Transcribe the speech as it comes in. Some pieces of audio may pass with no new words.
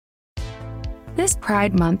This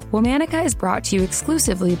Pride Month, Womanica is brought to you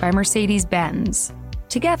exclusively by Mercedes-Benz.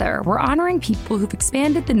 Together, we're honoring people who've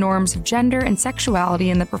expanded the norms of gender and sexuality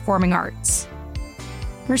in the performing arts.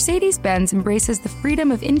 Mercedes-Benz embraces the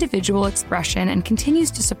freedom of individual expression and continues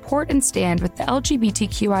to support and stand with the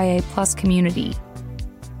LGBTQIA+ community.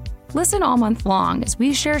 Listen all month long as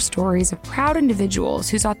we share stories of proud individuals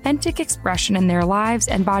whose authentic expression in their lives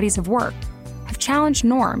and bodies of work have challenged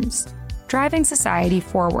norms, driving society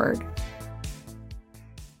forward.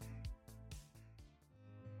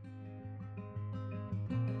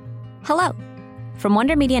 Hello. From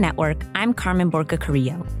Wonder Media Network, I'm Carmen Borca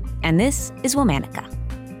Carrillo, and this is Womanica.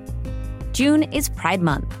 June is Pride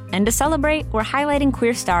Month, and to celebrate, we're highlighting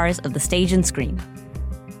queer stars of the stage and screen.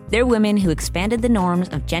 They're women who expanded the norms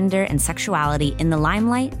of gender and sexuality in the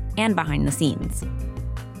limelight and behind the scenes.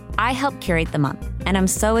 I helped curate the month, and I'm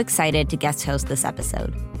so excited to guest host this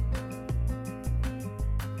episode.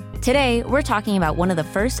 Today, we're talking about one of the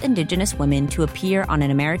first Indigenous women to appear on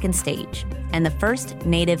an American stage, and the first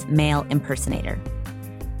Native male impersonator.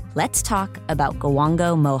 Let's talk about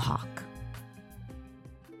Gowongo Mohawk.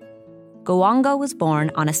 Gowongo was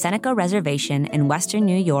born on a Seneca reservation in western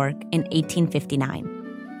New York in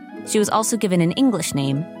 1859. She was also given an English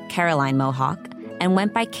name, Caroline Mohawk, and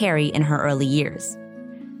went by Carrie in her early years.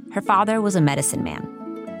 Her father was a medicine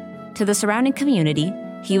man. To the surrounding community,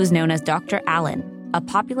 he was known as Dr. Allen, a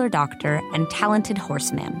popular doctor and talented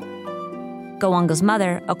horseman. Gowongo's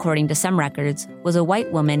mother, according to some records, was a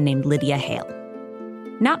white woman named Lydia Hale.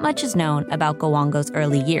 Not much is known about Gowongo's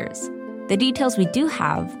early years. The details we do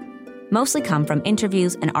have mostly come from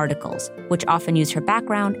interviews and articles, which often use her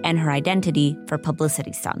background and her identity for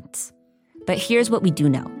publicity stunts. But here's what we do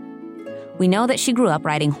know. We know that she grew up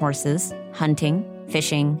riding horses, hunting,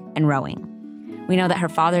 fishing, and rowing. We know that her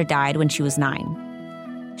father died when she was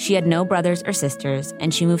 9. She had no brothers or sisters,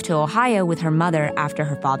 and she moved to Ohio with her mother after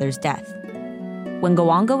her father's death. When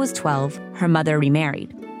Gowongo was 12, her mother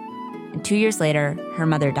remarried. And 2 years later, her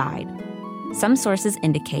mother died. Some sources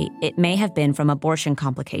indicate it may have been from abortion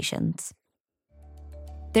complications.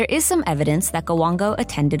 There is some evidence that Gowongo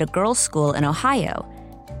attended a girls' school in Ohio,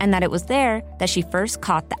 and that it was there that she first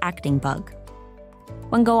caught the acting bug.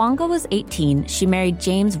 When Gowongo was 18, she married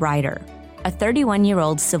James Ryder, a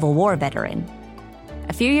 31-year-old Civil War veteran.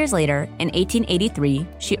 A few years later, in 1883,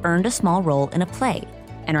 she earned a small role in a play,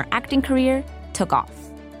 and her acting career took off.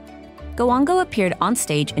 Gowongo appeared on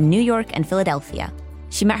stage in New York and Philadelphia.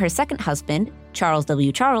 She met her second husband, Charles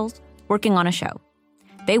W. Charles, working on a show.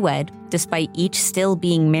 They wed, despite each still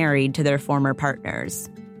being married to their former partners.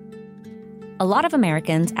 A lot of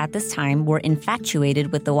Americans at this time were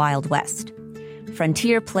infatuated with the Wild West.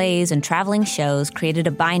 Frontier plays and traveling shows created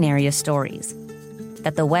a binary of stories: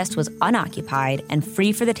 that the West was unoccupied and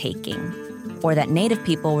free for the taking, or that Native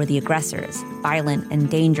people were the aggressors, violent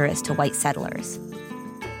and dangerous to white settlers.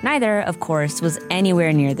 Neither, of course, was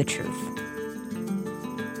anywhere near the truth.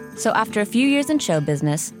 So after a few years in show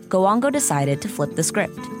business, Gowongo decided to flip the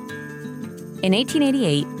script. In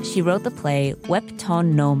 1888, she wrote the play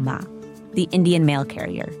Wepton no Ma, the Indian Mail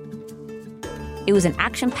Carrier. It was an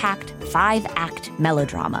action-packed 5-act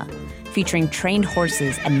melodrama featuring trained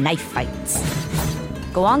horses and knife fights.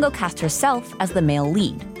 Gowongo cast herself as the male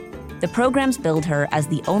lead. The programs billed her as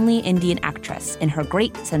the only Indian actress in her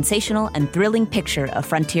great, sensational, and thrilling picture of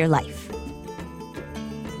frontier life.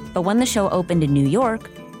 But when the show opened in New York,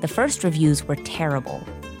 the first reviews were terrible.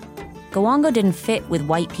 Gowongo didn't fit with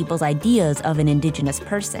white people's ideas of an Indigenous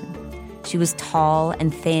person. She was tall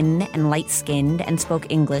and thin and light-skinned and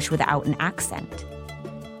spoke English without an accent.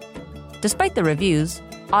 Despite the reviews,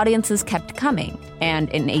 audiences kept coming, and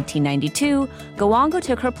in 1892, Gowongo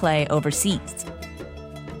took her play overseas.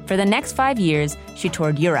 For the next 5 years, she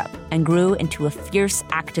toured Europe and grew into a fierce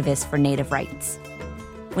activist for Native rights.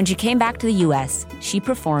 When she came back to the U.S., she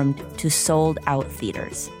performed to sold-out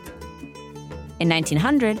theaters. In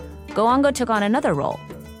 1900, Gowongo took on another role,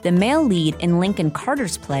 the male lead in Lincoln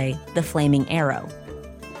Carter's play, The Flaming Arrow.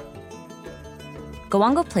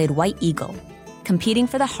 Gowongo played White Eagle, competing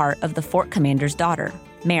for the heart of the fort commander's daughter,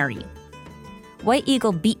 Mary. White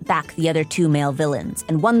Eagle beat back the other 2 male villains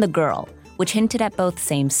and won the girl, which hinted at both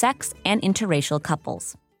same-sex and interracial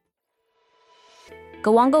couples.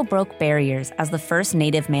 Gowongo broke barriers as the first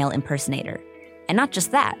Native male impersonator. And not just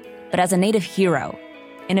that, but as a Native hero,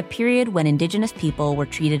 in a period when Indigenous people were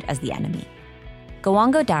treated as the enemy.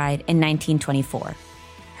 Gowongo died in 1924.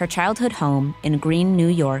 Her childhood home in Green, New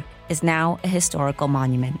York, is now a historical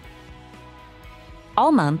monument.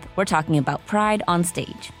 All month, we're talking about Pride on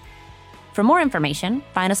stage. For more information,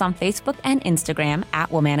 find us on Facebook and Instagram at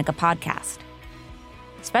Womanica Podcast.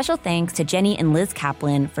 Special thanks to Jenny and Liz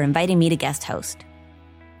Kaplan for inviting me to guest host.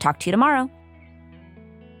 Talk to you tomorrow.